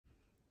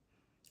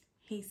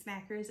Hey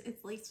snackers,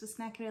 it's laced with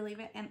Snack It or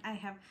Leave It, and I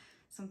have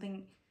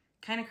something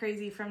kind of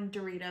crazy from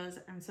Doritos.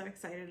 I'm so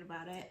excited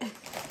about it.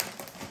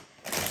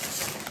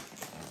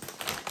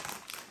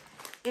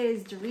 It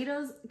is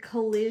Doritos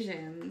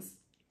Collisions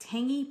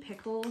Tangy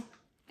Pickle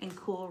and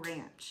Cool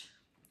Ranch.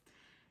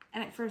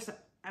 And at first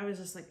I was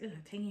just like, ugh,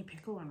 tangy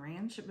pickle and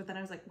ranch, but then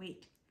I was like,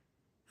 wait,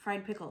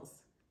 fried pickles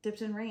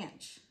dipped in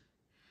ranch.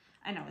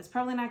 I know it's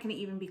probably not going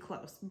to even be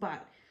close,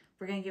 but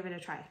we're going to give it a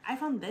try. I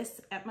found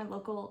this at my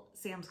local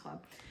Sam's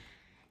Club,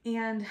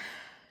 and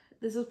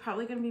this is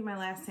probably going to be my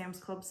last Sam's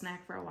Club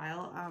snack for a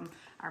while.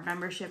 Our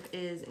membership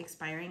is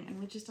expiring, and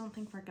we just don't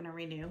think we're going to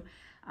renew.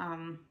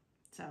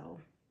 So,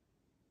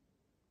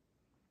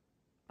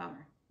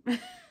 bummer.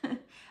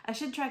 I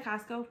should try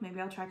Costco. Maybe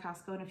I'll try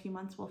Costco in a few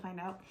months. We'll find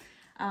out.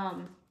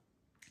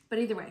 But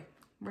either way,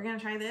 we're going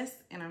to try this,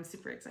 and I'm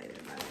super excited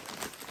about it.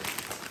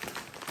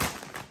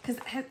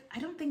 Because I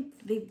don't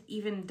think they've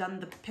even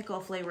done the pickle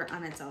flavor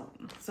on its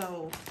own.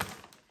 So,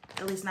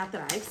 at least not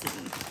that I've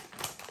seen.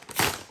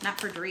 Not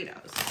for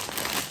Doritos.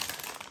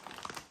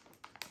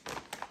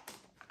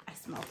 I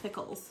smell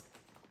pickles.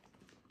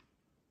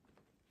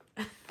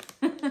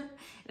 It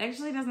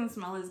actually doesn't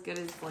smell as good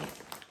as, like,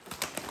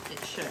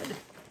 it should.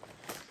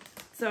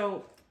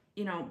 So,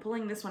 you know,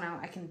 pulling this one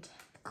out, I can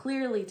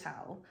clearly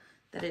tell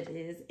that it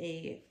is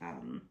a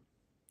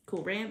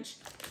Cool Ranch.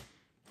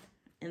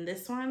 And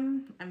this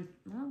one,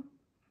 well,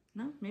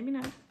 no, maybe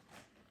not.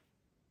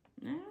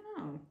 I don't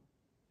know.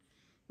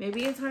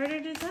 Maybe it's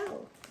harder to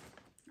tell.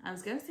 I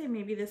was gonna say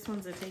maybe this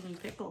one's a tangy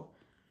pickle,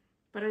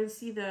 but I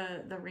see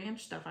the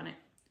ranch stuff on it.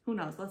 Who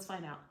knows? Let's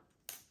find out.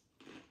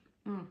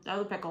 That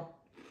was a pickle.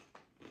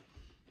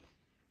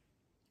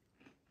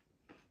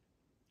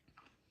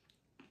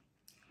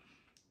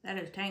 That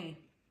is tangy.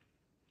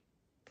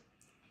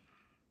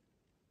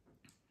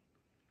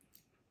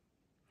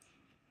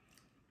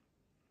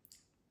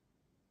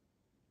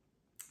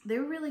 They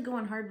were really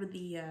going hard with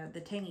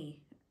the tangy.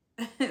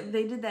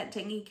 They did that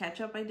tangy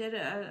ketchup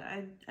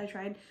I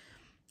tried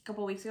a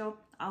couple weeks ago.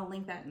 I'll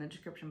link that in the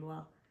description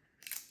below.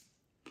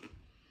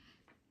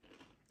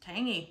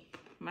 Tangy.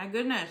 My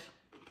goodness.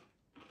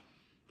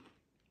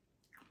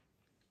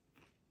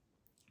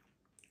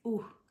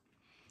 Ooh.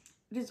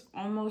 It is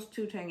almost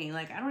too tangy.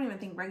 Like, I don't even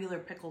think regular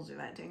pickles are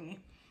that tangy.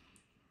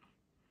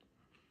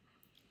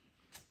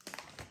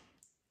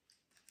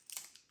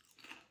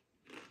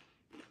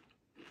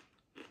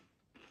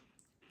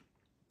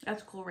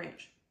 That's Cool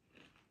Ranch.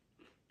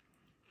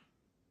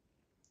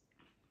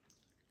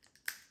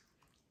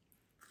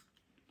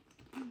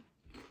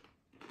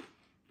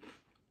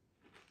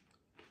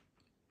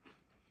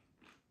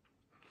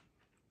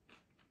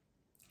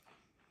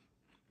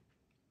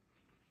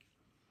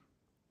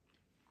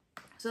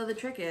 So the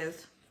trick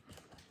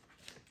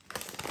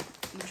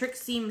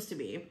seems to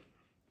be,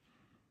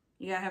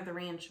 you gotta have the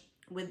ranch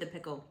with the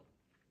pickle.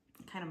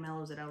 It kind of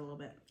mellows it out a little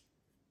bit.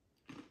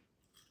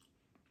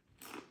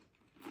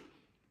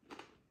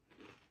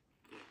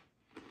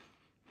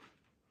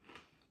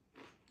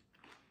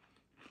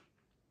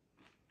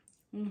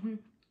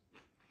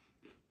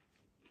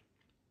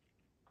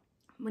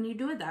 When you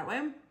do it that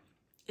way,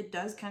 it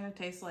does kind of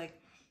taste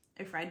like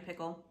a fried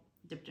pickle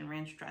dipped in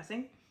ranch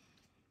dressing.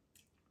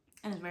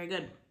 And it's very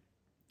good.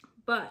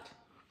 But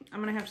I'm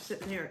gonna have to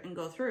sit here and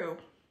go through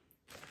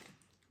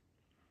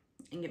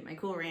and get my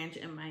Cool Ranch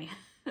and my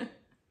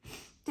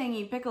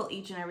tangy pickle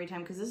each and every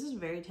time, because this is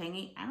very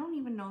tangy. I don't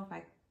even know if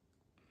I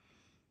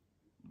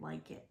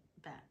like it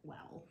that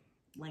well,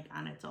 like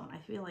on its own. I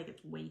feel like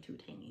it's way too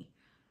tangy.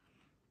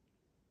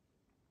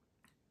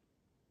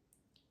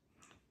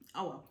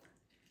 Oh well.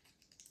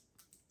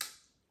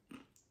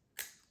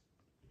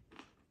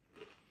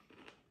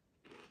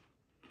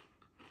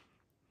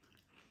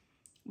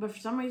 But for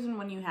some reason,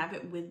 when you have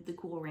it with the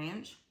Cool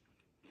Ranch,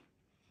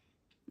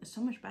 it's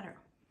so much better.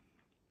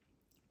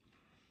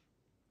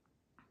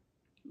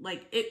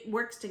 Like, it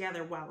works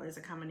together well as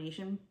a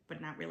combination,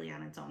 but not really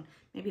on its own.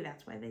 Maybe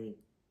that's why they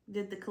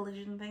did the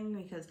collision thing,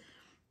 because it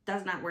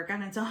does not work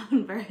on its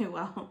own very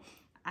well.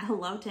 I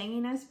love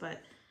tanginess,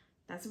 but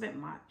that's a bit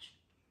much.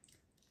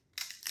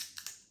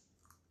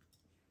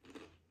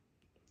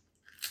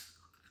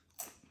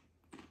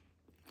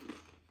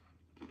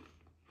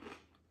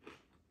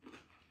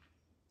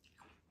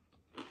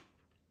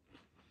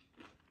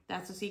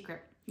 That's a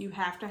secret. You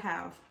have to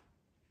have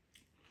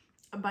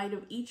a bite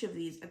of each of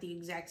these at the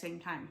exact same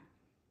time.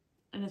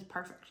 And it's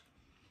perfect.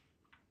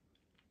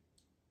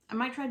 I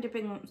might try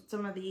dipping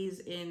some of these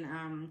in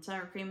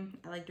sour cream.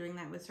 I like doing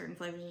that with certain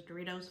flavors of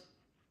Doritos.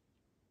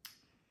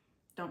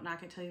 Don't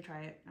knock it till you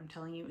try it. I'm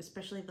telling you,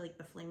 especially like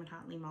the Flamin'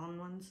 Hot Limon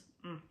ones.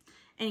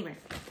 Anyway.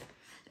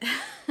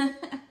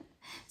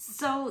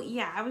 So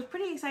yeah, I was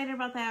pretty excited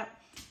about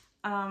that.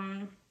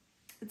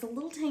 It's a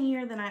little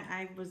tangier than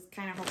I was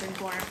kind of hoping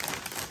for.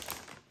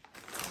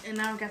 And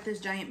now I've got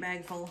this giant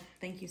bag full.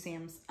 Thank you,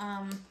 Sam's.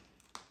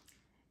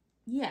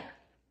 Yeah.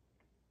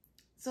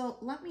 So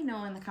let me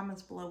know in the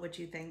comments below what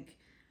you think.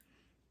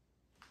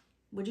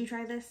 Would you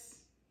try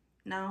this?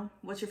 No?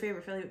 What's your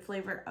favorite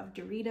flavor of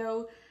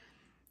Dorito?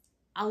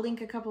 I'll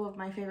link a couple of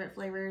my favorite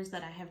flavors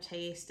that I have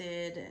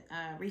tasted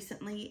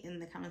recently in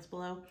the comments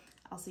below.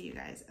 I'll see you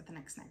guys at the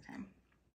next snack time.